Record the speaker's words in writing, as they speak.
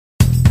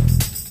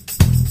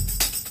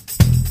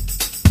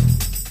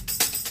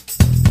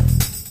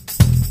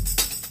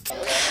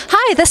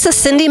Hi, this is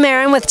Cindy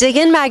Maram with Dig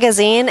In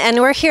Magazine, and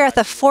we're here at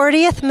the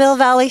 40th Mill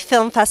Valley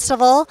Film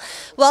Festival.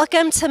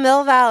 Welcome to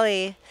Mill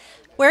Valley.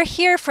 We're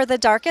here for The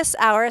Darkest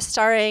Hour,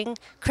 starring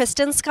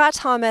Kristin Scott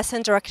Thomas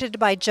and directed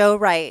by Joe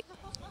Wright.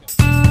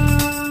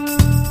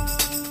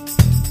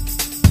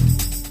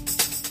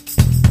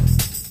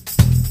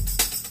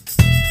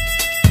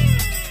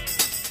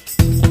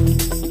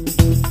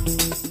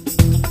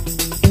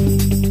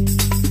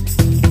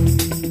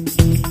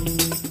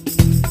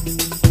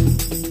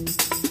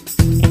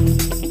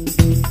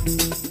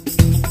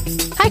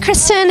 Hi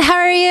Kristin, how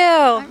are you?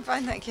 I'm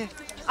fine, thank you.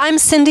 I'm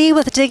Cindy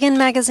with Dig In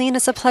Magazine.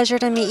 It's a pleasure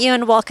to meet you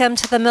and welcome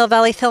to the Mill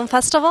Valley Film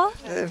Festival.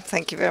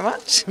 Thank you very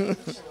much.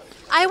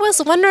 I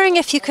was wondering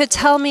if you could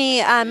tell me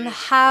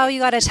how you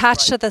got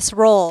attached to this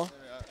role.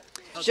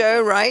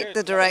 Joe Wright,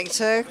 the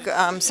director,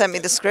 sent me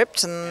the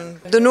script and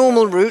the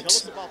normal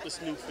route.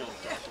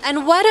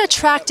 And what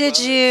attracted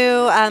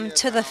you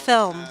to the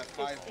film?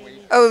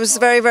 Oh, it was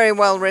very, very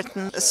well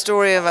written. A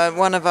story of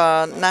one of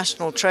our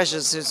national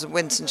treasures, who's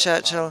Winston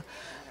Churchill.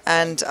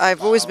 And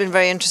I've always been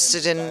very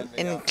interested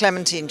in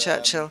Clementine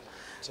Churchill,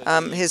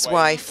 his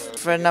wife,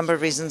 for a number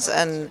of reasons.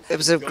 And it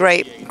was a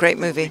great, great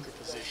movie.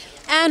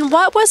 And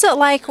what was it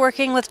like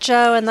working with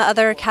Joe and the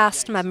other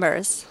cast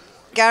members?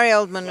 Gary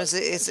Oldman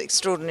is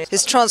extraordinary.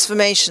 His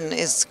transformation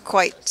is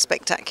quite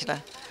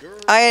spectacular.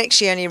 I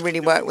actually only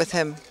really worked with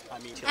him.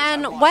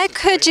 And what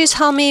could you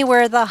tell me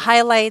were the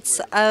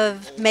highlights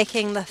of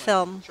making the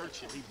film?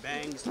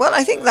 Well,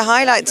 I think the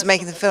highlights of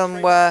making the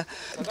film were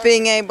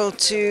being able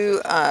to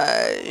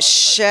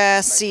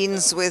share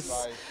scenes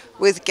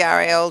with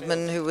Gary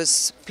Oldman, who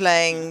was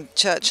playing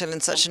Churchill in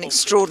such an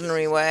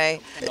extraordinary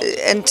way,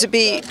 and to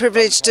be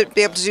privileged to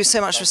be able to do so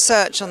much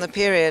research on the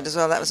period as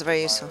well. That was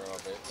very useful.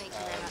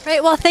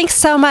 Great, well, thanks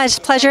so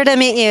much. Pleasure to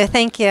meet you.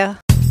 Thank you.